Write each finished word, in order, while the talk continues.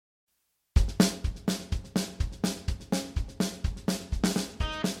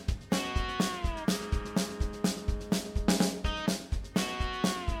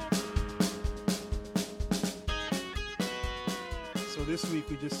this week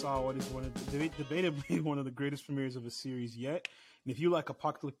we just saw what is one of the, debatably one of the greatest premieres of a series yet. And if you like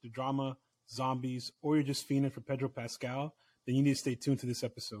apocalyptic drama, zombies, or you're just fiending for Pedro Pascal, then you need to stay tuned to this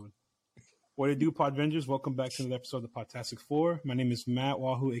episode. What it do, Podvengers? Welcome back to another episode of the Podtastic 4. My name is Matt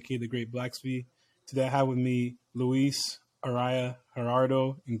Wahoo, aka the Great Blacksby. Today I have with me Luis, Araya,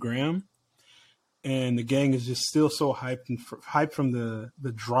 Gerardo, and Graham. And the gang is just still so hyped and hyped from the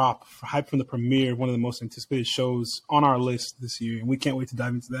drop, hyped from the premiere of one of the most anticipated shows on our list this year, and we can't wait to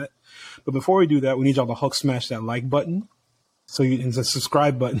dive into that. But before we do that, we need y'all to Hulk smash that like button, and the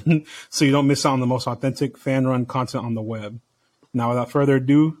subscribe button, so you don't miss out on the most authentic fan-run content on the web. Now, without further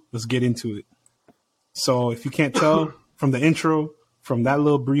ado, let's get into it. So, if you can't tell from the intro, from that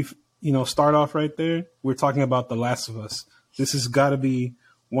little brief, start off right there, we're talking about The Last of Us. This has got to be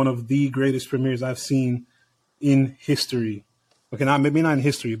one of the greatest premieres I've seen in history. Okay, maybe not in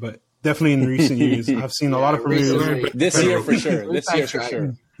history, but definitely in recent years. I've seen a lot of premieres. This year for sure. This year for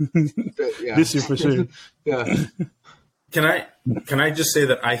sure. Yeah. Can I just say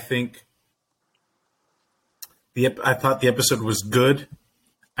that I think I thought the episode was good.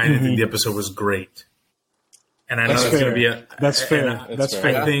 I didn't think the episode was great. And I know that's going to be That's fair. That's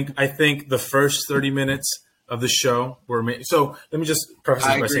fair. I think the first 30 minutes of the show were made. So let me just preface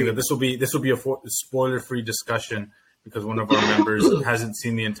this by saying that this will be a spoiler-free discussion because one of our members hasn't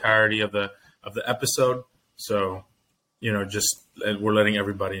seen the entirety of the episode. So, just we're letting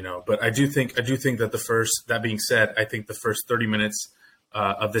everybody know. But I do think that that being said, I think the first 30 minutes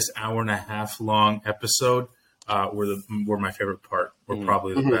of this hour and a half long episode were my favorite part. Were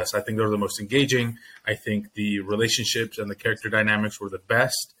probably the best. I think they were the most engaging. I think the relationships and the character dynamics were the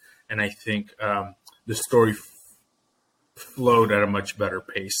best. And I think the story flowed at a much better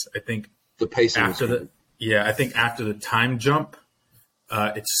pace. I think the pacing after the time jump,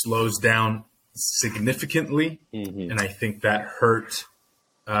 it slows down significantly, and I think that hurt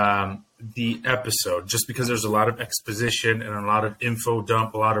the episode just because there's a lot of exposition and a lot of info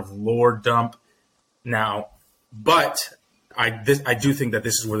dump, a lot of lore dump. Now, but I do think that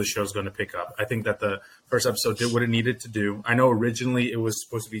this is where the show's going to pick up. I think that the first episode did what it needed to do. I know originally it was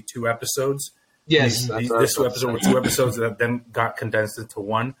supposed to be 2 episodes. Yes, this episode were 2 episodes that then got condensed into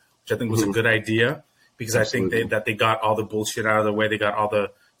 1, which I think was a good idea because Absolutely. I think that they got all the bullshit out of the way. They got all the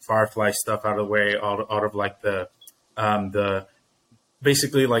Firefly stuff out of the way, out of like the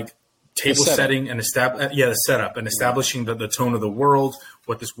basically like table setting and the setup and establishing the tone of the world,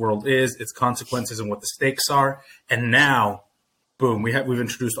 what this world is, its consequences, and what the stakes are. And now, boom, we've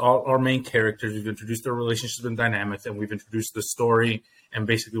introduced all our main characters, we've introduced their relationships and dynamics, and we've introduced the story and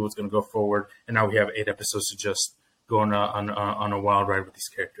basically what's going to go forward. And now we have 8 episodes to just go on a wild ride with these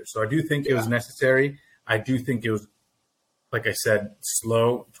characters. So I do think it was necessary. I do think it was, like I said,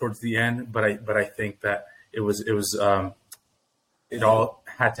 slow towards the end, but I think that it all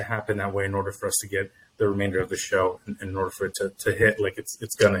had to happen that way in order for us to get the remainder of the show, in order for it to hit like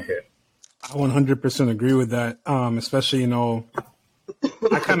it's going to hit. I 100% agree with that. Especially, I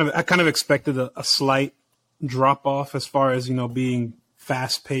kind of expected a slight drop off as far as, being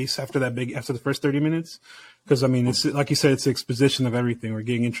fast paced after the first 30 minutes. Because, it's like you said, it's the exposition of everything. We're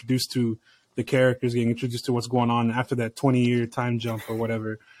getting introduced to the characters, getting introduced to what's going on after that 20-year time jump or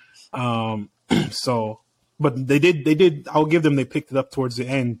whatever. But they did, I'll give them, they picked it up towards the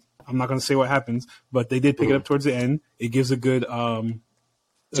end. I'm not going to say what happens, but they did pick it up towards the end. It gives a good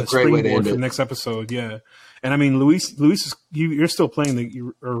it's a great way to end for the next episode. Yeah. And Luis, you're still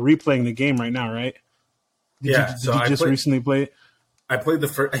playing replaying the game right now, right? Did you just recently play it? I played the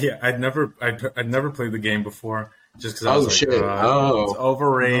first. Yeah, I'd never played the game before, just because I was shit. It's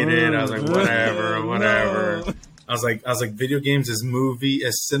overrated. I was like, whatever. I was like, video games is movie,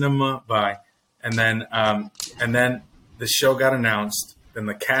 is cinema. Bye. And then the show got announced. Then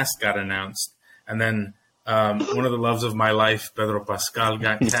the cast got announced, and then one of the loves of my life, Pedro Pascal,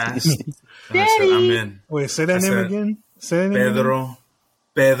 got cast. And I said, I'm in. Wait, say that name again. Say that name again.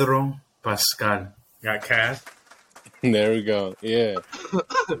 Pedro Pascal got cast. There we go. Yeah.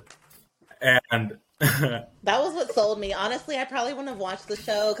 And that was what sold me. Honestly, I probably wouldn't have watched the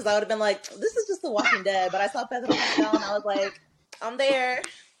show because I would have been like, this is just The Walking Dead. But I saw Pedro Pascal and I was like, I'm there.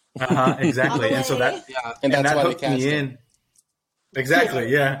 Exactly. And so that, and that's why hooked me in. Exactly.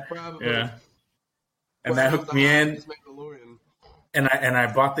 Yeah. Probably. Yeah. And that hooked me in. And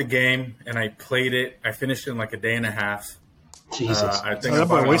I bought the game and I played it. I finished it in like a day and a half. Jesus. I think I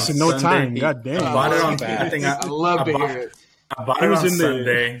bought it wasted no time. God damn. I bought it on. I love to hear it. I bought it on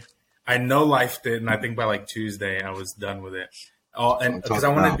Sunday. I no lifed it, and I think by like Tuesday I was done with it. And because I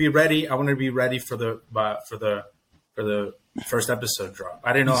wanted to be ready. I wanted to be ready for the first episode drop.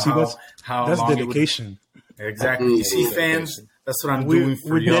 I didn't know how that's long dedication. Exactly. DC fans, That's what I'm doing for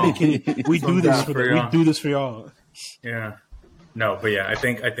we're y'all. dedicated. We do this for y'all. we do this for y'all. Yeah. No, but yeah, I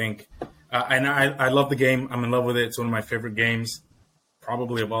think, and I love the game. I'm in love with it. It's one of my favorite games,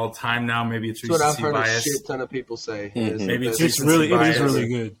 probably of all time now. Maybe it's That's what I've recency heard bias. a shit ton of people say. Maybe it's It is really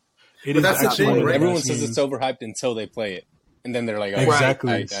good. It is that's the actually thing, one of the right? Everyone best says games. it's overhyped until they play it, and then they're like, "Oh,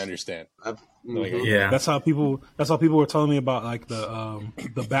 Exactly. I understand." Like, Yeah. That's how people were telling me about like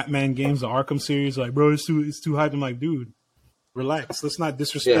the Batman games, the Arkham series. Like, bro, it's too hyped. I'm like, dude, relax. Let's not Yeah,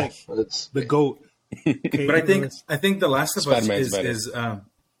 disrespect it's the GOAT. Okay? But I think The Last of Us Spider-Man's better. is true.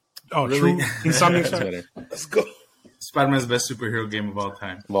 Insomniac. That's better Let's go. Spider-Man's the best superhero game of all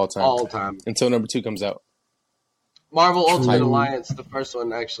time. of all time. all time. Until number 2 comes out. Marvel Ultimate True. Alliance, the first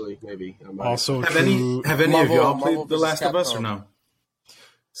one, actually, maybe. Also Have true. any of Marvel- y'all Marvel played The versus Last of Us or Capcom. no?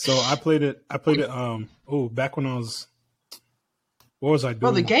 So I played it. Back when I was. What was I doing?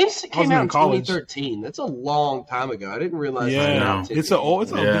 Bro, the game came in out in college. 2013. That's a long time ago. I didn't realize. Yeah, I know.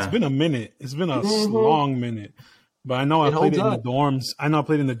 it's been a minute. It's been a long minute. But I know I It played it in holds the dorms. I know I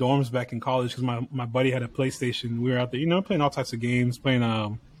played in the dorms back in college because my buddy had a PlayStation. We were out there, playing all types of games, playing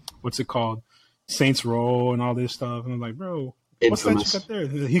what's it called, Saints Row and all this stuff. And I'm like, bro, what's that you Infamous. got there?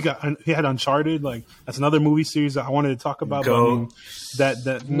 He had Uncharted. Like that's another movie series that I wanted to talk about. But I Go. mean,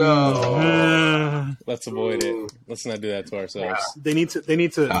 that No. Let's avoid it. Let's not do that to ourselves. they need to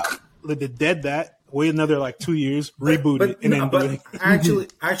let the dead that. Wait another like 2 years, reboot it, and then do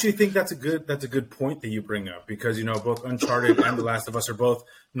it. I actually think that's a good point that you bring up because both Uncharted and The Last of Us are both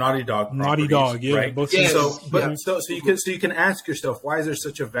Naughty Dog. Naughty properties, Dog, yeah, right? both Yes. So you can ask yourself, why is there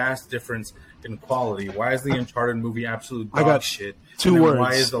such a vast difference in quality? Why is the Uncharted movie absolute I dog got shit? 2 And then words.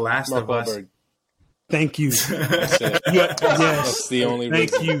 Why is The Last Mark of Us? Wahlberg. Thank you. That's it. Yes. That's the only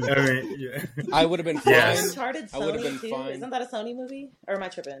Thank reason. you. I mean, yeah. I would have been fine. Yes. Uncharted I would've Sony been too. fine. Isn't that a Sony movie? Or am I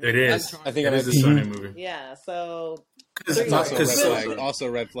tripping? It is. I think It I is a might be. Sony movie. Yeah. So Because It's also a red because flag. Also a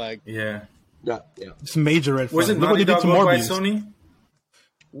red flag. yeah. Yeah. It's a major red flag. Was it Look what Naughty they did Dog to owned by Morbius. Sony?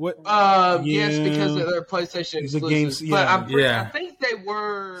 What? Yes, Yeah. because of their PlayStation The exclusives. games, But yeah. I think they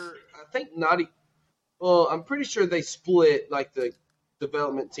were. I think Naughty. Well, I'm pretty sure they split. Like the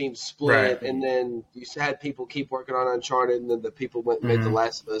development team split, Right. and then you had people keep working on Uncharted, and then the people went and made The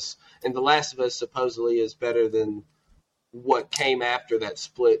Last of Us. And The Last of Us supposedly is better than what came after that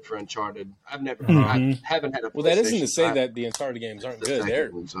split for Uncharted. I've never. I haven't had a. Well, that isn't to say PlayStation that the Uncharted games aren't the good. second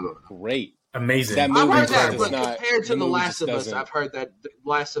They're one, so I don't know. great. Amazing. That I've movie heard that, does but not- compared to the The movie Last just of Us, doesn't. I've heard that The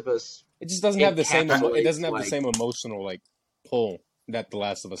Last of Us. It just doesn't have the same. encapsulates, It doesn't have like- the same emotional pull that The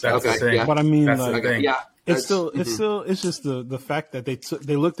Last of Us That's has. the thing. yeah. But I mean, That's like, the thing. Yeah, it's just the fact that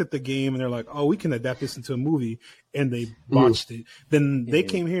they looked at the game and they're like, oh, we can adapt this into a movie, and they botched it. Then they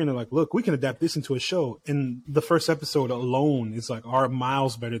came here and they're like, look, we can adapt this into a show, and the first episode alone is like are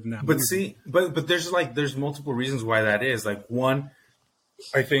miles better than that. But movie. see, but there's multiple reasons why that is. Like one,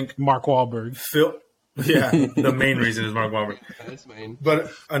 I think Mark Wahlberg. the main reason is Mark Wahlberg. That's main.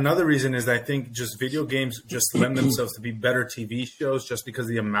 But another reason is I think just video games just lend themselves to be better TV shows just because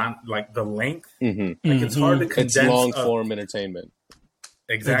the amount, like the length. Like it's hard to condense. It's long form entertainment.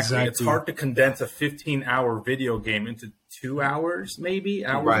 Exactly. It's Exactly. hard to condense a 15-hour video game into 2 hours, maybe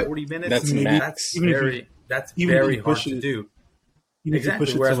hour Right. 40 minutes. That's Maybe max. that's Even if you- very that's even if very you hard push to it- do. You need Exactly,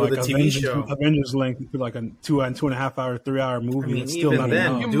 to push it whereas to with like a TV Avengers, show- Avengers length to like a 2.5 hour, 3 hour movie. I mean, it's still even not then,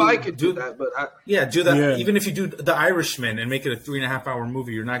 enough. You do- might could do do- that, but Yeah, do that. Yeah. Even if you do The Irishman and make it a 3.5 hour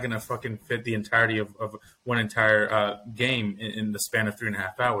movie, you're not going to fucking fit the entirety of one entire game in the span of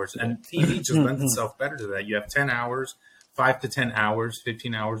 3.5 hours. And TV just lends itself better to that. You have 10 hours, 5 to 10 hours,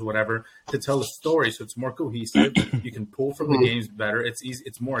 15 hours, whatever, to tell a story. So it's more cohesive. You can pull from the games better. It's easy.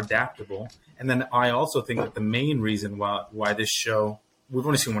 It's more adaptable. And then I also think that the main reason why this show, we've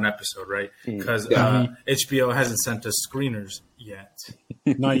only seen one episode, right? Because HBO hasn't sent us screeners yet.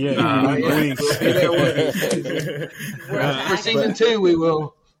 Not yet. for season 2, we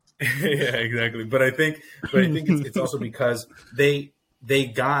will. Yeah, exactly. But I think it's also because they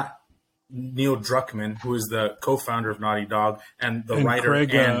got Neil Druckmann, who is the co-founder of Naughty Dog and the And writer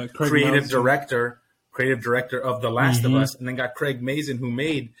Craig, and Craig creative Mazin. director of The Last of Us, and then got Craig Mazin, who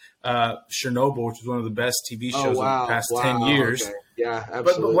made Chernobyl, which is one of the best TV shows of the past 10 years. Okay. Yeah,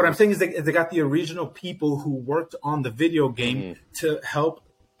 absolutely. But what I'm saying is they got the original people who worked on the video game to help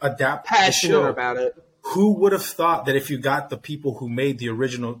adapt the passionate show. about it. Who would have thought that if you got the people who made the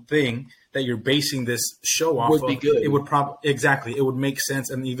original thing that you're basing this show off Would of, be good. it would it would make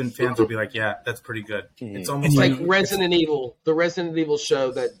sense, and even fans would be like, "Yeah, that's pretty good." It's almost It's like like Resident Evil, the Resident Evil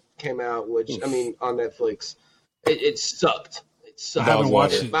show that came out, which I mean on Netflix, it sucked. It I sucked. haven't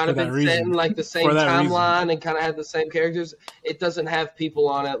watched It it. Might have for been that set reason. in like the same For that reason. timeline and kind of had the same characters. It doesn't have people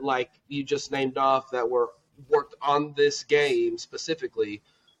on it like you just named off that were worked on this game specifically,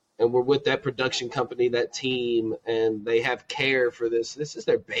 and were with that production company, that team, and they have care for this. This is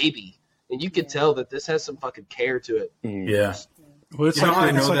their baby, and you can tell that this has some fucking care to it. Yeah. Well, it's You know, like,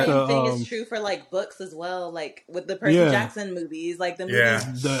 I know it's like that- Same the, thing is true for like books as well, like with the Percy Yeah. Jackson movies, like the movies. Yeah.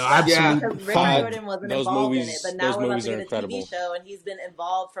 the Yeah. absolute Because Rick five. Jordan wasn't Those involved in movies- it, but those now we're about movies to are get a TV incredible. show, and he's been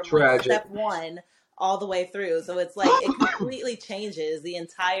involved from like, Tragic. step one all the way through. So it's like it completely changes the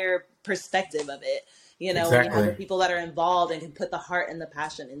entire perspective of it. You know, when you Exactly. have the people that are involved and can put the heart and the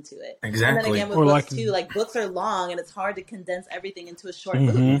passion into it. And then Exactly. again with Or books like- too, like books are long and it's hard to condense everything into a short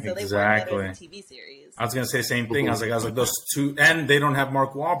Mhm. movie. So they work Exactly. better as a TV series. I was gonna say the same thing. I was like those two, and they don't have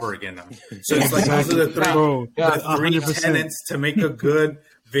Mark Wahlberg in them. So it's like those are the three, Bro, Yeah, the three 100%. tenets to make a good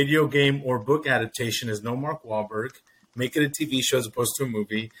video game or book adaptation is no Mark Wahlberg, make it a TV show as opposed to a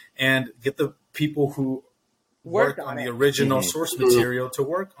movie, and get the people who Work worked on on the it. original source material to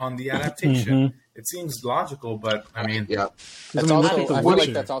work on the adaptation. Mhm. It seems logical, but I mean, Yeah. That's I mean, also. look at The I feel like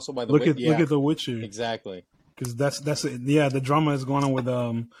Witcher. that's also by the Look way. at look at The Witcher, Exactly. because that's it. Yeah, the drama is going on with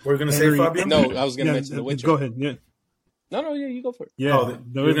we're gonna say Henry- Fabio. No, I was gonna yeah, mention The Witcher. Go ahead. Yeah, No, yeah, you go for it. yeah. Oh,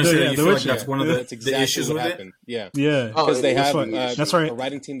 you're gonna say that you feel like that's one of That's the exactly issues what with it. happened. Yeah. Yeah, Oh, Because they that's have right. That's right. a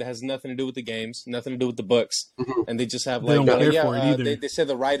writing team that has nothing to do with the games, nothing to do with the books, Mhm. and they just have They like, don't care for it either. they said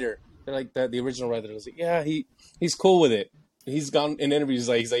the writer, they're like the original writer was like, yeah, he's cool with it. He's gone in interviews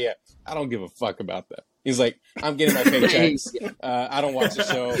he's like, yeah, I don't give a fuck about that. He's like, I'm getting my paychecks. I don't watch the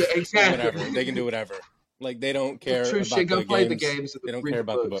show. Yeah, exactly. Whatever, they can do whatever. Like they don't care True about shit, go the play games. the games. They don't read care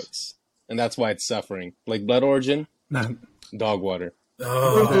the about the books, and that's why it's suffering. Like Blood Origin, Nah, dog water.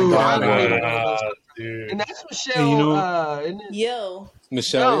 Oh, Ooh, God. I know. Dude. And that's Michelle. Hey, you know- isn't it? Yo,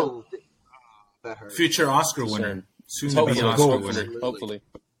 Michelle, No. That hurt. Future Oscar Sure. winner, soon to hopefully, be That's a Oscar goal. winner. winner. hopefully.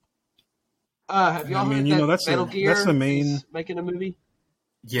 Have y'all I mean, heard you that know, that's Metal the- Gear that's the main- is making a movie?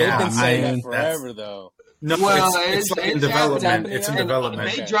 Yeah, They've been saying man, that forever, though. No, Well, it's like in it's development. happening It's in now. development.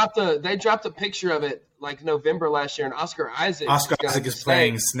 They Okay. dropped a picture of it like November last year, and Oscar Isaac. Oscar Isaac is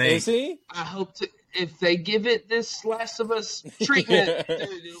playing Snake. Is he? I hope to if they give it this Last of Us treatment, dude,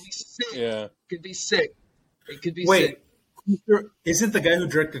 it'll be sick. Yeah. It could be sick. It could be Wait, sick. isn't the guy who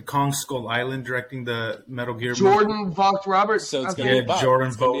directed Kong Skull Island directing the Metal Gear movie? Jordan Vogt Roberts. So it's I gonna think. be Bob. Jordan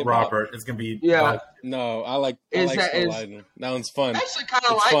It's gonna be Vogt a Bob. Robert. It's gonna be Yeah. No, I like Is Skull that- is- Island. That one's fun. I actually kind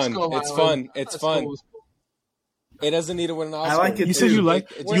of It's like fun. Skull It's Island. fun. I It's thought fun. Skull was cool. It doesn't need to win an Oscar. I like it you said too. you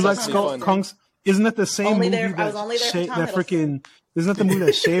like It's you like actually Skull fun. Kong's. Isn't that the same Only movie there- I was only there for Shea, Tom that Hiddleston. freaking? Isn't that the movie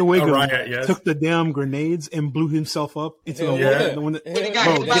that Shea Wiggum Riot, yes. took the damn grenades and blew himself up into the Hell water? yeah. The one that, Hell When he yeah. got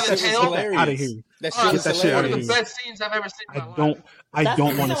bro, hit by get the that tail? shit out of here. That Oh, shit Get is that shit outta one of hilarious. the here. best scenes I've ever seen in my life. I that's don't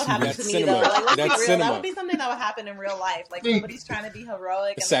something want that to would see happen that. to That's me cinema. though. Like, let's That's be real. cinema. That would be something that would happen in real life. Like somebody's trying to be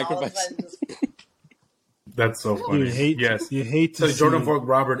heroic and then all of a Sacrifice. sudden just That's so funny. You hate, yes. you hate to So see Jordan Vogt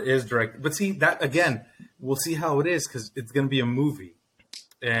Robert is directing, but see that again. We'll see how it is because it's going to be a movie,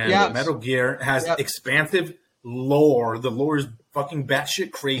 and Yeah. Metal Gear has Yep. expansive lore. The lore is fucking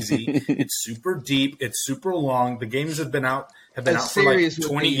batshit crazy. It's super deep. It's super long. The games have been out A for like series would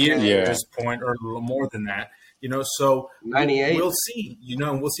 20 be- years Yeah. at this point, or a little more than that. You know, so 98. we'll see. You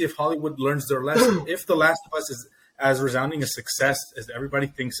know, and we'll see if Hollywood learns their lesson. If The Last of Us is as resounding a success as everybody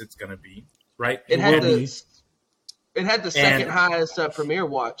thinks it's going to be, right? It had will be. it had the second highest premiere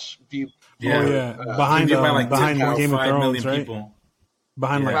watch view. Oh yeah, behind Viewed by, behind 10.5 Game of Thrones, million right? people.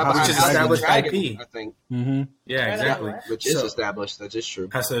 Behind like Yeah. House Which of is the Dragon. established Dragon, IP. I think, Mm-hmm. Yeah, exactly. which is So- established. That is true.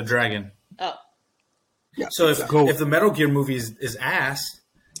 House of the Dragon. oh. So if Go. if the Metal Gear movie is ass,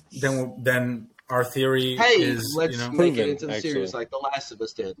 then our theory Hey, is let's you know make it Proven, into the actually. series like The Last of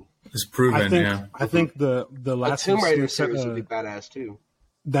Us did. is proven. I think the A last Tomb of Us Raider is gonna series set, would be badass too.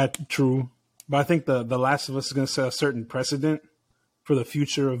 that true, but I think the Last of Us is going to set a certain precedent for the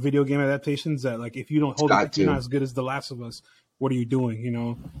future of video game adaptations. That like if you don't hold Got it, if you're to. not as good as the Last of Us, what are you doing? You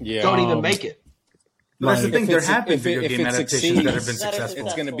know, Yeah. Don't even Um, make it. But that's the like, thing. if There it's- have been if it- video if game it adaptations that have been succeeds, that is successful.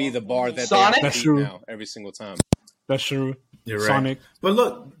 It's going to be the bar that Sonic? they have That's to true. beat now every single time. that's true. You're right. Sonic, But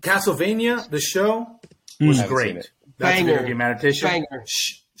look, Castlevania, the show was Haven't great. seen it. That's a Banger. video game adaptation. Banger.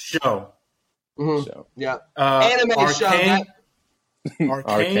 Show. Mhm. So Yeah, Anime anime show. Arcane. That,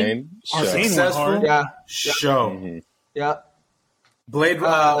 Arcane. Show. Arcane went Successful hard. yeah, show. Mhm. yeah. Blade.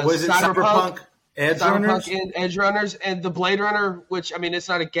 Was it Cyberpunk. Cyberpunk? Edge Runners. Cyberpunk and Edge Runners and the Blade Runner, which I mean, it's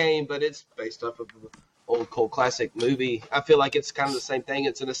not a game, but it's based off of an old cult classic movie. I feel like it's kind of the same thing.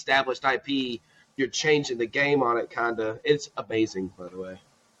 It's an established IP. You're changing the game on it, kind of. It's amazing, by the way.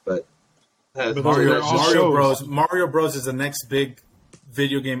 But But those Mario, are all Mario shows. Bros. Mario Bros. Is the next big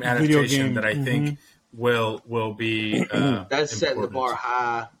video game adaptation game, that I think will be. that's setting the important. bar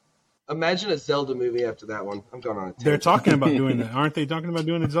high. Imagine a Zelda movie after that one. I'm going on a They're tangent. talking about doing that, aren't they? Talking about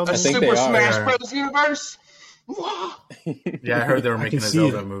doing a Zelda. A I think Super they are. Smash Yeah. Bros. Universe. Yeah, I heard they were making a can see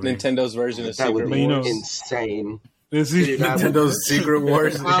Zelda it. movie. Nintendo's version of That would Secret be Wars. insane. Is he? Dude, I would- Nintendo's Secret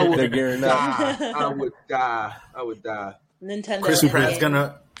Wars. I would They're gearing up. die. I would die. I would die. Nintendo.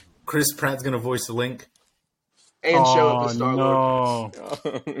 Chris Pratt's gonna voice Link. And show Oh up as Star Lord.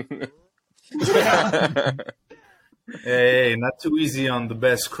 no! Hey, not too easy on the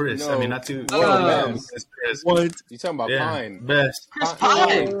best Chris. No. I mean, not too. No, best Chris. What? You talking about Yeah, Pine? best. Chris Pine.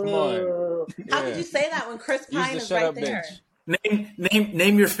 Pine. Come on. How Yeah. could you say that when Chris Use Pine the is shut right up there? bench.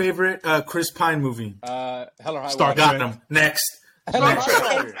 Name your favorite Chris Pine movie. Hell or High Star Water. Got him. Next. Hell or Next.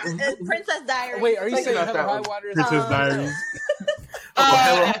 High Water. Princess Diaries. Wait, are you Think saying about Hell or that High one. Water is Princess Diaries.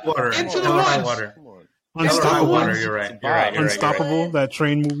 Hell or High Water. Into Hell the or High Woods. Water. Come on. Hell or High Unstoppable. Water. You're right. You're right. You're right. Unstoppable, that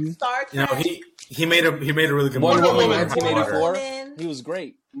train movie. Star You know, Trek. he made a really good Wonder movie. Woman, High Water. 1984. Woman. He was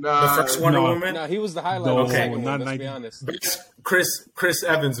great. No. The first Wonder No. Woman. No, he was the highlight No, of the okay. second not one. Let's 90. be honest. Best Chris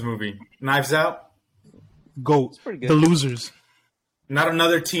Evans movie. Knives Out. GOAT. pretty good. The Losers. Not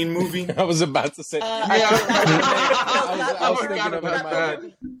another teen movie. I was about to say. Yeah. I was thinking forgot of about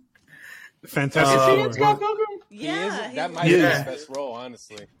him. that. Fantastic Uh, Four. Is he in Scott Pilgrim? He Yeah, is. That he's- might be Yeah. his best role,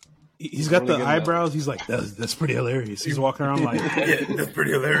 honestly. He's got really the good eyebrows. He's like, that's pretty hilarious. He's walking around like, Yeah, that's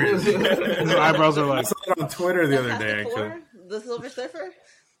pretty hilarious. his eyebrows are I like, saw it on Twitter the other day. Fantastic Actually, Four? The Silver Surfer?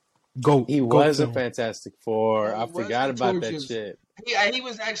 GOAT. He GOAT was a film. Fantastic Four. I He was forgot the about that Torches. shit. Yeah, he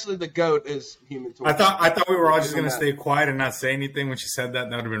was actually the GOAT as Human Torch. I thought we were all just gonna stay quiet and not say anything when she said that.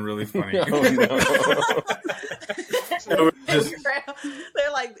 That would have been really funny. Oh, no. Just-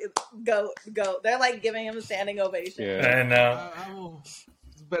 They're like, go. They're like giving him a standing ovation. Yeah.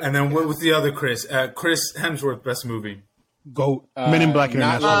 and then what was the other Chris? Chris Hemsworth, best movie. GOAT. Men in Black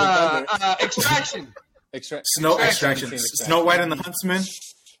not International. Extraction. Snow Extraction. Snow White and the Huntsman.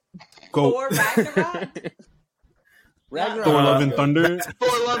 GOAT. Thor Ragnarok. Ragnarok. Thor Love and Uh, Thunder.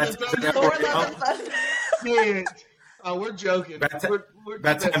 Thor Love and Thunder. Thor Love and Thunder. Shit. Oh, we're joking. We're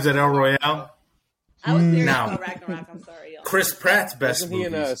Bad Times at El Royale. I was serious Now. about Ragnarok. I'm sorry, y'all. Chris Pratt's best Wasn't he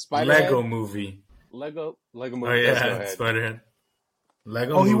in, movie. Spider-Man? Lego movie. Lego movie. Oh Let's go yeah, ahead. Spider-Man.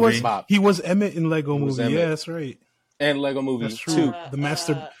 Lego Oh, he movie. was Bob. he was Emmett in Lego He was movie. Emmett. Yeah, that's right. And Lego movie That's true. 2. The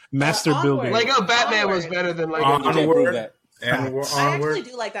master Onward. builder. Lego Batman was Onward. better than Lego. On- You can't Onward. prove that. And I actually Onward.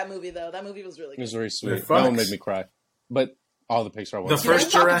 do like that movie, though. That movie was really It was good. very sweet. The That one fucks. made me cry. But all the Pixar The ones.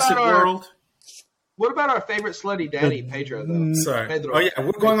 first talk about Jurassic our- World. What about our favorite slutty daddy, Pedro? Though. Sorry. Pedro. Oh yeah,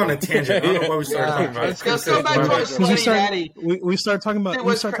 we're going on a tangent. I don't know why we started talking about. Let's go back to our Because we slutty started, daddy. we started talking about Dude, we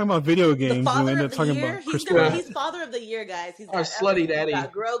what's started cra- talking about video The games. and we father ended of up the talking year. about Chris gonna- Pratt. He's father of the year, guys. He's Our got slutty everything. daddy. He's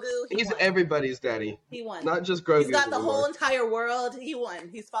got Grogu. He He's won. everybody's daddy, He won. not just Grogu. He's got the whole entire world. He won.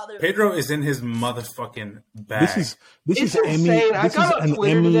 He's father of Pedro is in his motherfucking bag. This It's is Emmy. insane. I This is got on an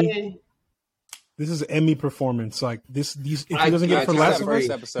Twitter Emmy. today. This is Emmy performance. Like this, these. If I- he doesn't get I it for just Last got of Us, first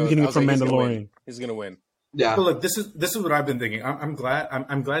episode, he's getting I it was for like, he's gonna Mandalorian. win. He's gonna win. Yeah. But look, this is what I've been thinking. I'm glad.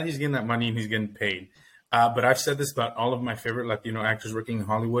 I'm glad he's getting that money and he's getting paid. But I've said this about all of my favorite Latino actors working in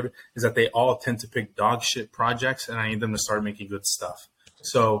Hollywood is that they all tend to pick dog shit projects, and I need them to start making good stuff.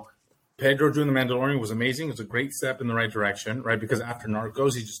 So Pedro doing The Mandalorian was amazing. It was a great step in the right direction, right? Because after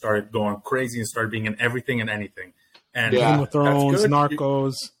Narcos, he just started going crazy and started being in everything and anything. And Yeah. Game of Thrones, that's good.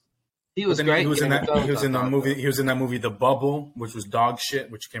 Narcos. He was Then great. He was in Game of that. Thrones, He was in I the thought. movie. He was in that movie, The Bubble, which was dog shit,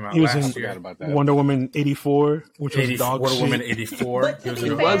 which came out He was last in year. Forgot about that. Wonder Woman 84, which was dog Wonder shit. Woman 84. But He to was be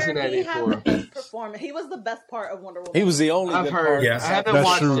in He was in fair, he had 84. the best performance. He was the best part of Wonder Woman. He was the only I've good heard. part. Yeah. I haven't That's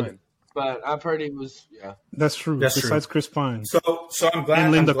watched true. it, but I've heard he was. Yeah. That's true. That's true. Besides Chris Pine. So I'm glad.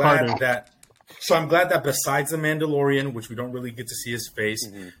 And Linda I'm glad Carter. that. So I'm glad that besides the Mandalorian, which we don't really get to see his face,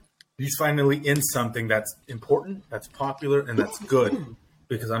 he's finally in something that's important, that's popular, and that's good.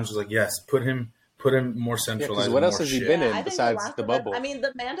 Because I'm just like, yes, put him more centralized. what and else more has he shit. been in I think besides Last The of Us- Bubble? I mean,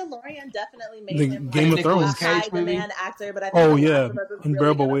 The Mandalorian definitely made The him Game like of Thrones. a Nicolas Cage high movie? demand actor, but I think Oh, The yeah. Last of Us is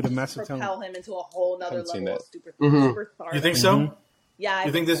Unbearable really Weight gonna of Massive propel Talent. him into a whole nother Haven't seen level that. of Mhm. superstar. You think so? Yeah. I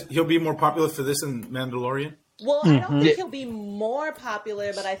You think this? He'll be more popular for this than Mandalorian? Well, I don't Mhm. think he'll be more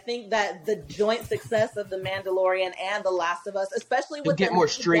popular, but I think that the joint success of The Mandalorian and The Last of Us, especially He'll with get them more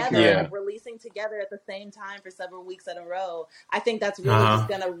streaky. together, Yeah. releasing together at the same time for several weeks in a row, I think that's really Uh-huh. just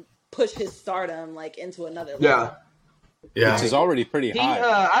gonna push his stardom like into another level. Yeah. Yeah. Which is already pretty He, high.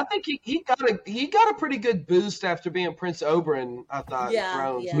 I think he got a pretty good boost after being Prince Oberyn. I thought. Yeah,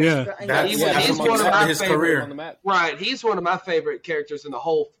 Thrones. yeah. Yeah. And That's- he's yeah, that's he's what one of started my his favorite. career. on the map. Right, he's one of my favorite characters in the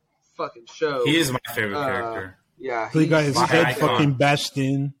whole fucking show. He is my favorite Uh, character. Yeah, So he got his my head icon. fucking bashed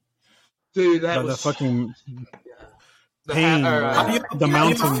in dude. That by the was fucking the pain. How do you- The how do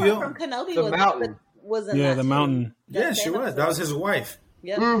you mountain. feel? from Kenobi The was mountain. was in Yeah, that the too. mountain. Yeah, she was. That was his wife.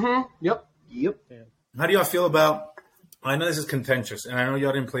 Yep. Mm-hmm. Yep. How do y'all feel about? I know this is contentious, and I know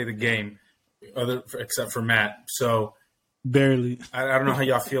y'all didn't play the game, except for Matt. So Barely. I don't know how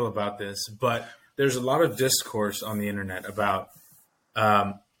y'all feel about this, but there's a lot of discourse on the internet about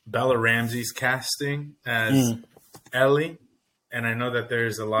Bella Ramsey's casting as Ellie, and I know that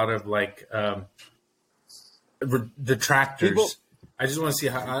there's a lot of detractors. I just want to see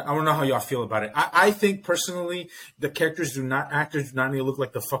how. I want to know how y'all feel about it. I think personally, the actors do not need to look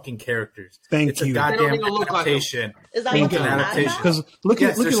like the fucking characters. Thank you. It's a goddamn adaptation. Is that what you. they're mad about? Because look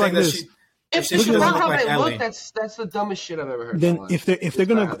at it like this. If she this is doesn't not look how like they Ellie. look, that's the dumbest shit I've ever heard. Then in my life. if they're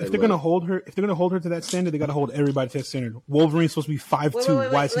gonna hold her to that standard, they gotta hold everybody to that standard. Wolverine's supposed to be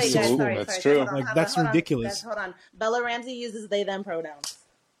 5'2". Why is he 6'4"? Sorry, That's true. Hold on, Like, hold that's on, ridiculous. Hold on. Bella Ramsey uses they them pronouns.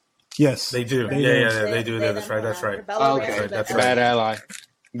 Yes, They do. They Yeah, do. they do. That's right. That's right. Bella Okay. Ramsey, That's Bad ally.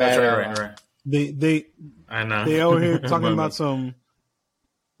 That's Bad right. ally. Right. They I know. they over here talking about some.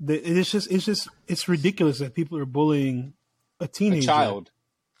 It's ridiculous that people are bullying a A teenager child.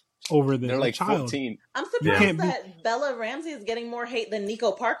 over this. They're like a child. 14. I'm You surprised can't be- that Bella Ramsey is getting more hate than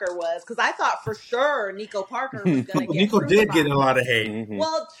Nico Parker was, because I thought for sure Nico Parker was going to get Nico did crucified. get a lot of hate. Mhm.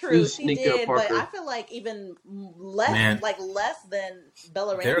 Well, true, Who's she Nico did, Parker? but I feel like even less, Man. less than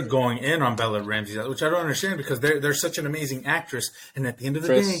Bella Ramsey. They're going in on Bella Ramsey, which I don't understand because they're such an amazing actress, and at the end of the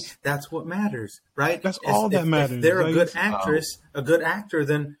Chris. day, that's what matters, right? That's all that matters. If they're a Like, good actress, a good actor,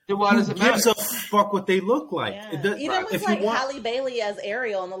 then Then why does it gives matter? a fuck what they look like? Yeah. It does, Even with if like you want, Halle Bailey as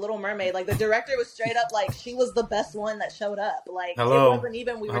Ariel in The Little Mermaid, like the director was straight up like she was the best one that showed up. Like Hello. it wasn't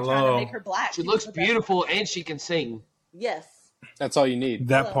even we were trying Hello. to make her black. She was looks the best beautiful and she can sing. Yes. That's all you need.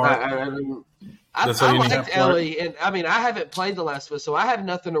 That I, part. I That's all you need. liked Ellie, and I mean, I haven't played The Last of Us, so I have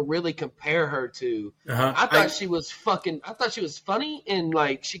nothing to really compare her to. I thought she was fucking. I thought she was funny, and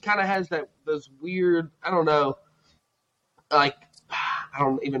like she kind of has those weird. I don't know, like I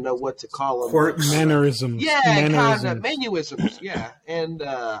don't even know what to call them. quirks. Mannerisms. Yeah, kind Mannerisms. of mannerisms. Yeah, and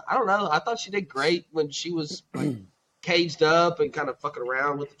I don't know. I thought she did great when she was like caged up and kind of fucking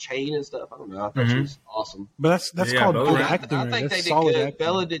around with the chain and stuff. I don't know. I thought she was awesome. But that's Yeah, called Bella good Ramsey- acting. I think That's they solid did good. acting.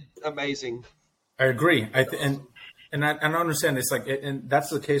 Bella did amazing. I agree. I don't understand. It's like, and that's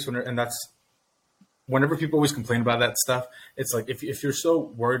the case whenever people always complain about that stuff. It's like if you're so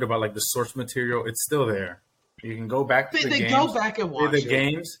worried about like the source material, it's still there. You can go back to the They games, go back and play watch the it.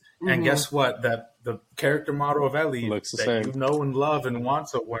 games, and guess what? That the character model of Ellie Looks the that same. you know and love and want,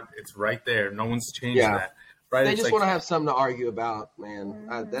 so what? It's right there. No one's changed Yeah. that. Right? They It's just like, want to have something to argue about, man.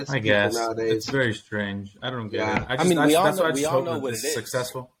 That's I people guess nowadays. it's very strange. I don't get Yeah. it. I mean, we all that's know- why I we just all hope know that what this it is is.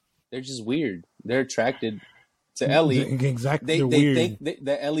 successful. They're just weird. They're attracted to Ellie. Exactly. They They're weird. think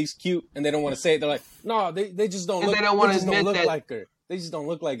that Ellie's cute, and they don't want to say it. They're like, no, they just don't And look. they don't wanna just don't admit look that- like her. They just don't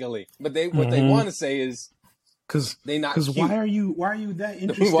look like Ellie. But what they want to say is Because they not cute. why are you that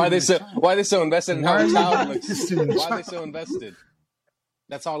interested? why in they the so child? why they so invested in how Why a are you child looks? interested in the Why are they child? so invested?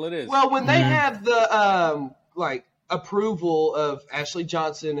 That's all it is. Well, when they have the like approval of Ashley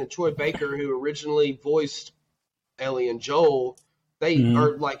Johnson and Troy Baker, who originally voiced Ellie and Joel, they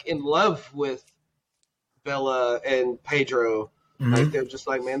are like in love with Bella and Pedro. Like they're just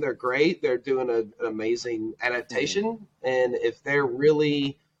like, man, they're great. They're doing an amazing adaptation, and if they're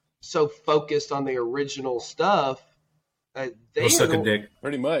really so focused on the original stuff, they Go suck a will- dick.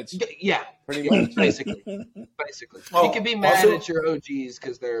 pretty much. Yeah, Pretty much. basically. Oh, You can be mad also- at your OGs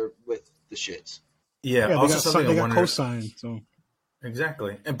because they're with the shits. Yeah. Yeah, also, they something I got wondered. co-signed. So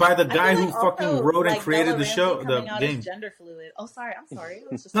Exactly, and by the I guy feel who like fucking also, wrote and like, created Bella the Ramsey show, coming the out game. as gender fluid. Oh, sorry, I'm sorry.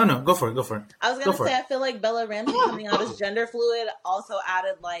 It was just No, go for it. I was Go gonna for say it. I feel like Bella Ramsey coming out as gender fluid also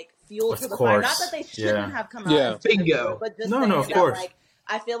added like fuel Of to the fire. Not course. that they shouldn't Yeah. have come out Yeah. as gender Bingo. fluid, but just No, saying of that, course. like,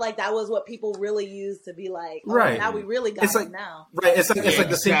 I feel like that was what people really used to be like, oh, Right. now we really got It's it like- now. Right, it's like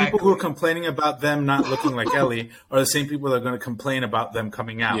the same people who are Exactly. complaining about them not looking like Ellie are the same people that are going to complain about them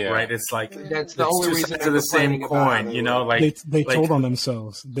coming out. Yeah. Right? It's like That's the it's only two reason sides they're of the same complaining about coin. it. You know, like they like, told on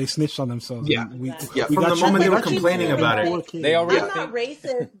themselves. They snitched on themselves. Yeah. We Yeah. From got the you. moment they were But keep complaining saying, about it. like, They already I'm not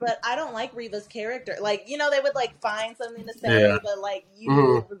racist, but I don't like Reva's character. Like, you know, they would like find something to say, Yeah. but like you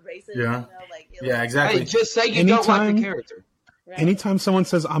knew it was racist. Yeah. You know, like Yeah, exactly. Hey, just say you don't like Anytime- the character. right? Anytime someone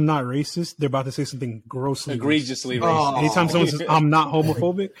says I'm not racist, they're about to say something grossly racist. Egregiously Oh. racist. Anytime someone says I'm not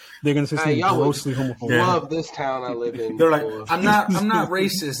homophobic, they're going to say Hey, something y'all would grossly homophobic. Yeah. Love this town I live in. They're like, for- I'm not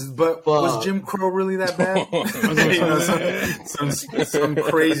racist, but was Fuck. Jim Crow really that bad? You know, some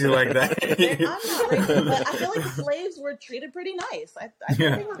crazy like that. I'm not racist, but I feel like slaves were treated pretty nice. I think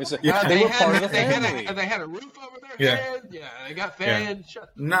Yeah. they were It's a- Yeah. they were part of the they family. had a roof over their Yeah. head. Yeah, they got fed. Shut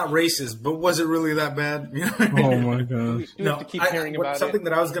Not racist, but was it really that bad? You know what I mean? Oh my gosh. You have to keep hearing about something it.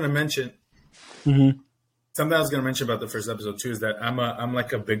 that I was going to mention. Mhm. Something I was going to mention about the first episode too is that I'm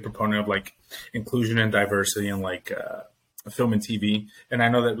like a big proponent of like inclusion and diversity in like film and TV, and I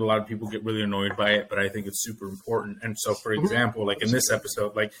know that a lot of people get really annoyed by it, but I think it's super important. And so, for example, like in this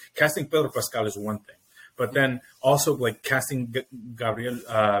episode, like casting Pedro Pascal is one thing, but then also like casting Gabriel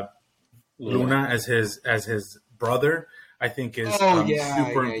Luna as his brother, I think is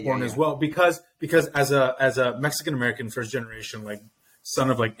super important as well because as a Mexican American first generation like son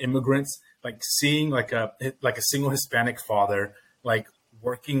of like immigrants, like seeing like a single Hispanic father like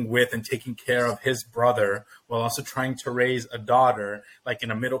working with and taking care of his brother while also trying to raise a daughter like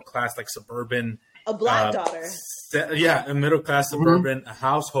in a middle class like suburban black daughter. A middle class suburban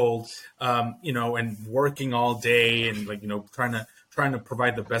household, and working all day and like trying to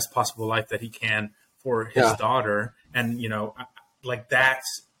provide the best possible life that he can for his daughter, and like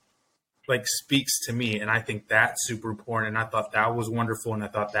that's like speaks to me, and I think that's super important. And I thought that was wonderful, and I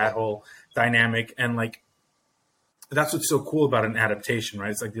thought that whole dynamic and like that's what's so cool about an adaptation, right?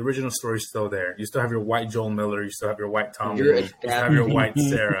 It's like the original story is still there. You still have your white Joel Miller, you still have your white Tom, you still have your white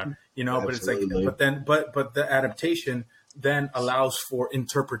Sarah, but it's like, but the adaptation then allows for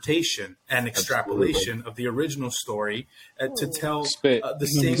interpretation and extrapolation of the original story to tell the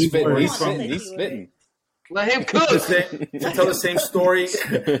same story He's spitting. Let him cook. to tell the same story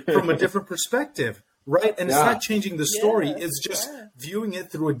from a different perspective. Right, and it's not changing the story; it's just viewing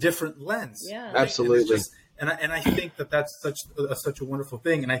it through a different lens. Yeah, right? Absolutely. And I think that that's such a wonderful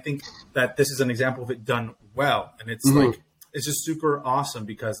thing, and I think that this is an example of it done well, and it's like it's just super awesome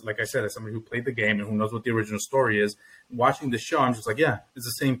because, like I said, as somebody who played the game and who knows what the original story is, watching the show, I'm just like, yeah, it's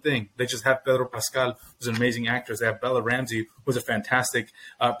the same thing. They just have Pedro Pascal, who's an amazing actress. They have Bella Ramsey, who's a fantastic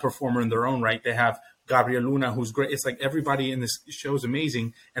performer in their own right. They have Gabriel Luna, who's great. It's like everybody in this show is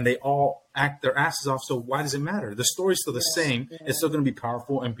amazing, and they all act their asses off. So why does it matter? The story's still the same. Yeah. It's still going to be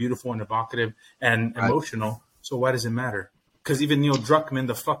powerful and beautiful and evocative and emotional. So why does it matter? Because even Neil Druckmann,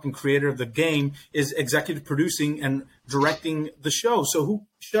 the fucking creator of the game, is executive producing and directing the show. So who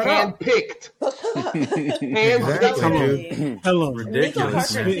shut up? Handpicked. Exactly. Hello.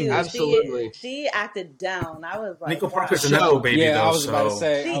 Ridiculous. Absolutely. She acted down. I was like, Nico Parker's a Nepo baby, though. I was about to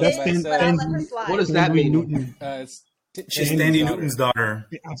say. What does that mean? She's Tandy Newton's daughter.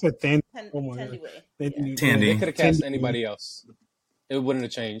 I said Tandy. Tandy. They could have cast anybody else. It wouldn't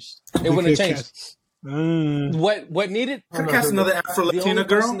have changed. It wouldn't have changed. What needed? Could cast another Afro-Latina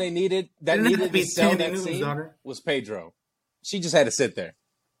girl. Person they needed to sell that scene was Pedro. She just had to sit there.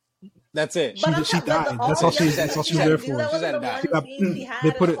 That's it. She died. That's all she's there for.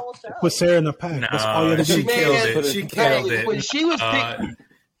 They put Sarah in the pack. That's all you had to do. She killed it. She killed it.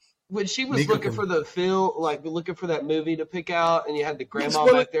 When she was looking for the film, like looking for that movie to pick out, and you had the grandma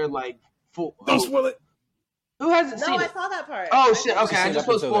back there, like full. Don't spoil it. Who hasn't seen it? No, I saw that part. Oh shit! Okay, I just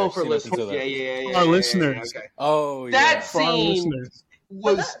was spoiled for listeners. Yeah. Our listeners. Okay. Oh yeah. That scene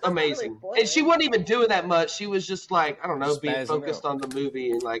was amazing, and she wasn't even doing that much. She was just like, I don't know, being focused on the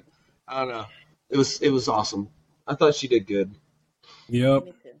movie and like, I don't know. It was awesome. I thought she did good. Yep.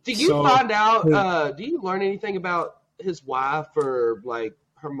 Did you find out? Do you learn anything about his wife or like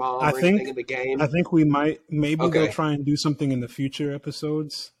her mom or anything in the game? I think we might. Maybe they'll try and do something in the future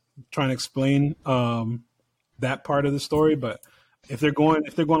episodes, try and explain that part of the story. But if they're going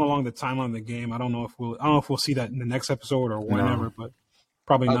along the timeline of the game, I don't know if we'll see that in the next episode or whenever. But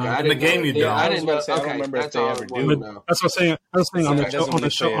probably not. In the game, you don't. I didn't know. I don't remember if they ever do. That's what I'm saying. I was saying on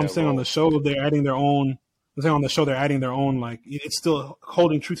the show. I'm saying on the show they're adding their own. I'm saying on the show they're adding their own. Like it's still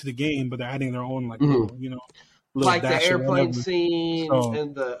holding true to the game, but they're adding their own. Like like the airplane scene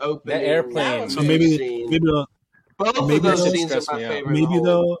and the opening. The airplane. So maybe both of those scenes are my favorite. Maybe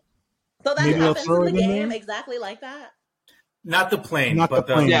they'll. So that happens in the game exactly like that. Not the plane, not but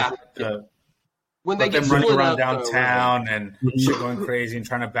the plane. When they get running around up, downtown and shit going crazy and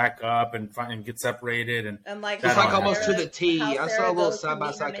trying to back up and get separated and like it's like almost to the T. I saw a little side by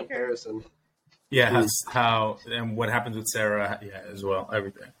side comparison. Yeah, how and what happens with Sarah? Yeah, as well,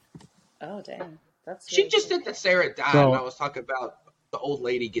 everything. Oh damn, she just said that Sarah died. And I was talking about the old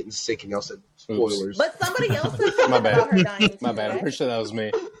lady getting sick, and y'all said spoilers. But somebody else said something about her dying. My bad. I'm pretty sure that was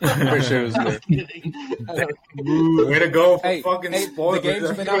me. I'm pretty sure it was me. Way to go for fucking spoilers. The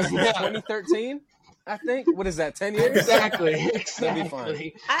game's been out since 2013. I think. What is that? 10 years? Exactly. That'd be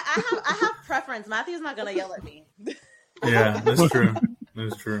fine. I have preference. Matthew's not gonna yell at me. Yeah, that's true.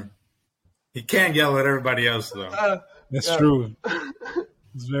 That's true. He can't yell at everybody else though. That's true.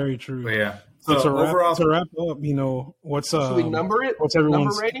 It's very true. But yeah. So to wrap up, what's should we number it? What's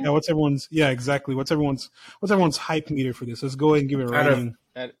everyone's number rating? Yeah, what's everyone's hype meter for this? Let's go ahead and give it a rating.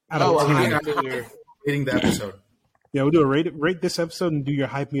 Hitting the episode. Yeah, we'll do a rate this episode and do your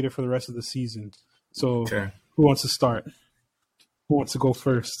hype meter for the rest of the season. So Okay. who wants to start? Who wants to go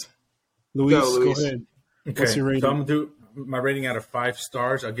first? Luis, go ahead. Okay. What's your rating? So I'm gonna do my rating out of 5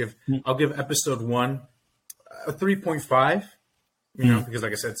 stars. I'll give episode 1 a 3.5. You know, because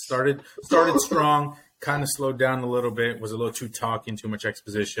like I said, started strong, kind of slowed down a little bit, was a little too talking, too much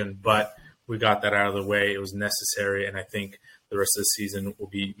exposition, but we got that out of the way. It was necessary, and I think the rest of the season will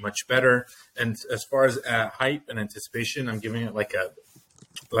be much better. And as far as hype and anticipation, I'm giving it like a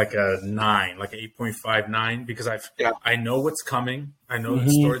 9, like an 8.59, because I know what's coming. I know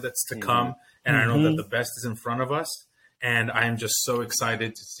the story that's to come, and I know that the best is in front of us. And I am just so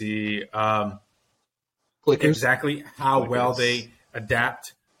excited to see exactly how well they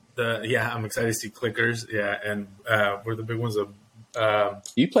adapt. I'm excited to see Clickers. Yeah, and we're the big ones of.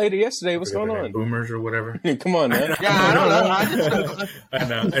 You played it yesterday. What's going on? Boomers or whatever. Come on, man. I don't know. I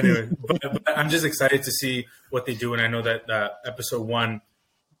know. Anyway, but I'm just excited to see what they do, and I know that episode 1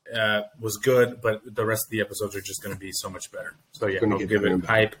 was good, but the rest of the episodes are just going to be so much better. So yeah, I'll give it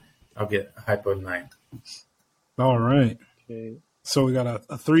hype. I'll get a hype of 9. All right. Okay. So we got a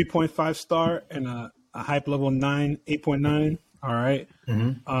 3.5 star and a hype level 9, 8.9. All right.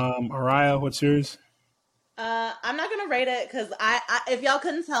 Araya, what's yours? I'm not gonna rate it because I if y'all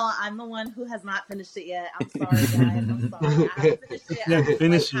couldn't tell, I'm the one who has not finished it yet. I'm sorry, guys. I'm sorry. I haven't finished it. Yeah, I'm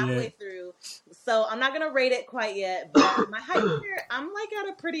finish like it halfway yet. through, so I'm not gonna rate it quite yet. But my hype here, I'm like at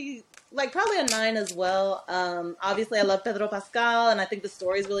a pretty, like probably a 9 as well. Obviously, I love Pedro Pascal, and I think the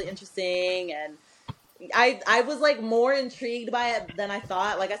story is really interesting. And I was like more intrigued by it than I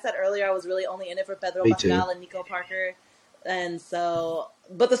thought. Like I said earlier, I was really only in it for Pedro Pascal and Nico Parker. And so,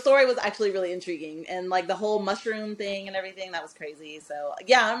 but the story was actually really intriguing, and like the whole mushroom thing and everything, that was crazy. So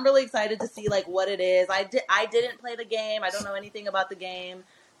yeah, I'm really excited to see like what it is. I didn't play the game. I don't know anything about the game.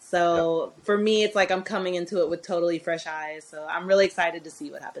 So for me, it's like I'm coming into it with totally fresh eyes. So I'm really excited to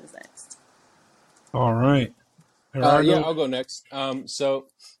see what happens next. All right. Yeah, I'll go next. So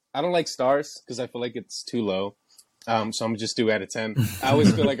I don't like stars because I feel like it's too low. So I'm gonna just do out of 10. I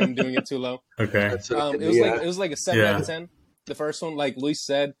always feel like I'm doing it too low. Okay. It was like a 7 out of 10. The first one, like Luis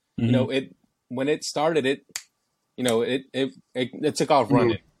said, you know, when it started, it took off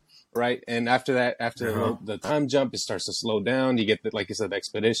running, right? And after that, the time jump, it starts to slow down. You get the, like you said, the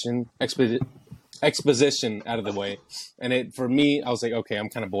exposition out of the way. And for me, I was like, okay, I'm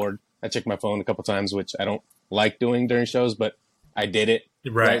kind of bored. I checked my phone a couple times, which I don't like doing during shows, but I did it.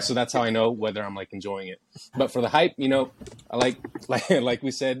 Right. So that's how I know whether I'm like enjoying it. But for the hype, you know, I like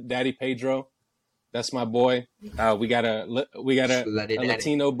we said, Daddy Pedro, that's my boy. We got a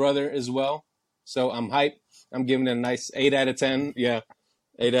Latino brother as well. So I'm hyped. I'm giving it a nice 8 out of 10. Yeah.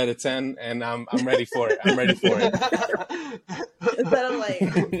 8 out of 10, and I'm ready for it. I'm ready for it. Instead of like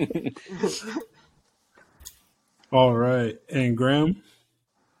All right. And Graham?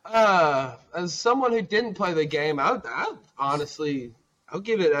 As someone who didn't play the game, I honestly, I'll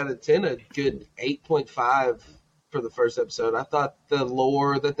give it out of 10 a good 8.5 for the first episode. I thought the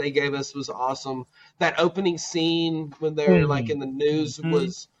lore that they gave us was awesome. That opening scene when they're like in the news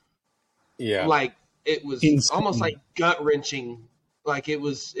was like, it was insane. Almost like gut wrenching. Like it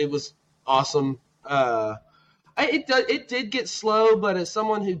was awesome. It did get slow, but as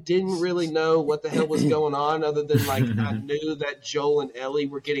someone who didn't really know what the hell was going on, other than like I knew that Joel and Ellie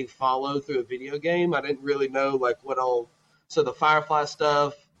were getting followed through a video game, I didn't really know like what all. So the Firefly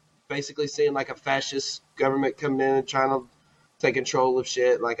stuff, basically seeing like a fascist government coming in and trying to take control of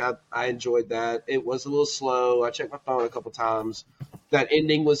shit. Like I enjoyed that. It was a little slow. I checked my phone a couple times. That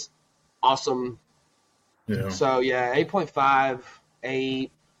ending was awesome. Yeah. So yeah, 8.5,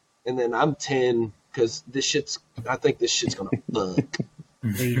 8, and then I'm 10. Because I think this shit's gonna fuck.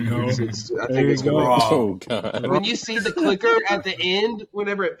 There you go. I think it's gonna. Oh god! When you see the clicker at the end,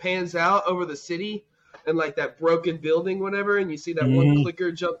 whenever it pans out over the city and like that broken building, whatever, and you see that one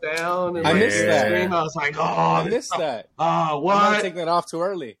clicker jump down, and I missed that. Scream, I was like, oh, I missed that. Oh, what? I'm not taking that off too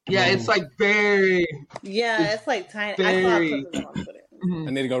early. Yeah, it's like very. Yeah, it's like tiny. Very. I saw it.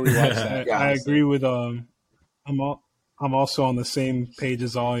 I need to go rewatch that. I agree with I'm also on the same page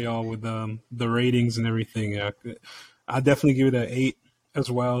as all y'all with the ratings and everything. I definitely give it an 8 as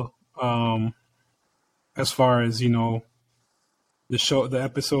well. As far as, you know, the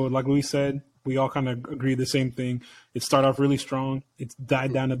episode, like we said, we all kind of agree the same thing. It started off really strong. It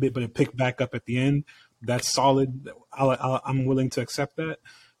died down a bit, but it picked back up at the end. That's solid. I'm willing to accept that.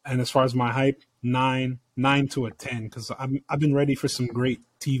 And as far as my hype, 9 to a 10, because I've been ready for some great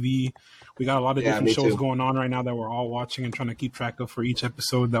TV. We got a lot of different shows going on right now that we're all watching and trying to keep track of for each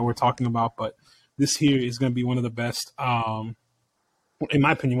episode that we're talking about. But this here is going to be one of the best, in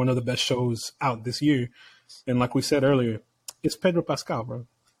my opinion, one of the best shows out this year. And like we said earlier, it's Pedro Pascal, bro.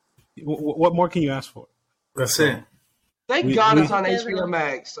 What more can you ask for? That's it. Thank God it's on HBO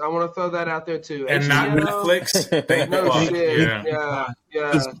Max. I want to throw that out there too. And HBO, not Netflix. Thank no God. shit.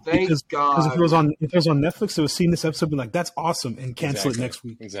 Yeah. Thank Because God. if it was on Netflix, they would see this episode and be like, "That's awesome," and cancel it next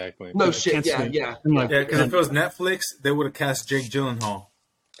week. Exactly. No shit. Cancel it. I'm like, Because if it was Netflix, they would have cast Jake Gyllenhaal.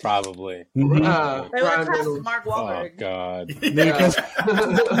 Probably. They would have Ryan cast Reynolds. Mark Oh Wahlberg. God.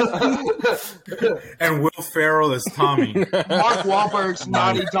 And Will Ferrell as Tommy. Mark Wahlberg's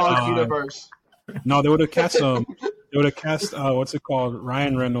Naughty Dog universe. No, they would have cast what's it called,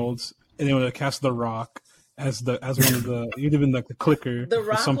 Ryan Reynolds, and they would have cast The Rock as one of the, you'd have been like the clicker. The or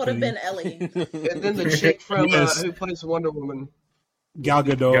Rock would have something. been Ellie. And then the chick from Yes. who plays Wonder Woman. Gal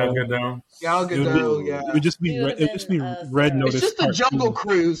Gadot. Gal Gadot, yeah. It would just be Red Notice. It's just the Part Jungle 2.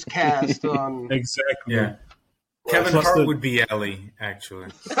 Cruise cast on. Exactly. Yeah. Kevin Plus Hart would be Ellie, actually.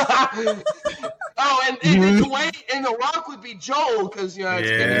 Oh, and The Rock would be Joel because it's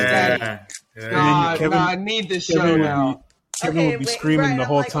Kenny's daddy. Yeah. Kevin- I need this Kevin show would now. Kevin would be screaming Brian, the I'm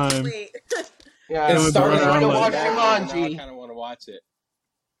whole like, time. wait. Yeah, It would be I'm running gonna around watch like- I Jumanji. kind of want to watch it.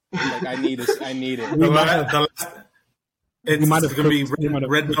 Like I need it. It's might have going to be cooked- we might have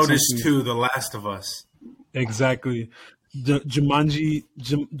Red cooked Notice something. 2, The Last of Us. Exactly. Jumanji,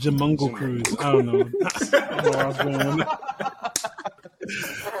 Jumungle Cruise. I don't know. I don't know where I was going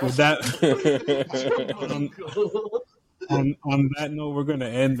with that. On that note, we're going to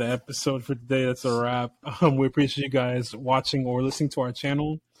end the episode for today. That's a wrap. We appreciate you guys watching or listening to our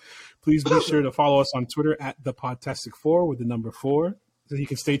channel. Please be sure to follow us on Twitter at ThePodtastic4 with the number 4, so you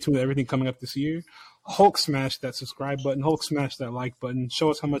can stay tuned with everything coming up this year. Hulk smash that subscribe button. Hulk smash that like button. Show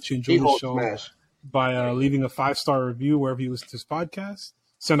us how much you enjoy the show by leaving a 5-star review wherever you listen to this podcast.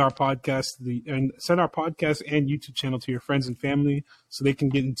 Send our podcast and YouTube channel to your friends and family so they can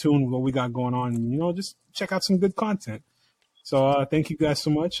get in tune with what we got going on. And, just check out some good content. So thank you guys so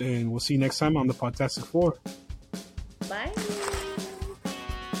much, and we'll see you next time on the Podtastic 4. Bye.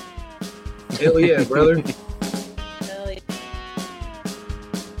 Hell yeah, brother.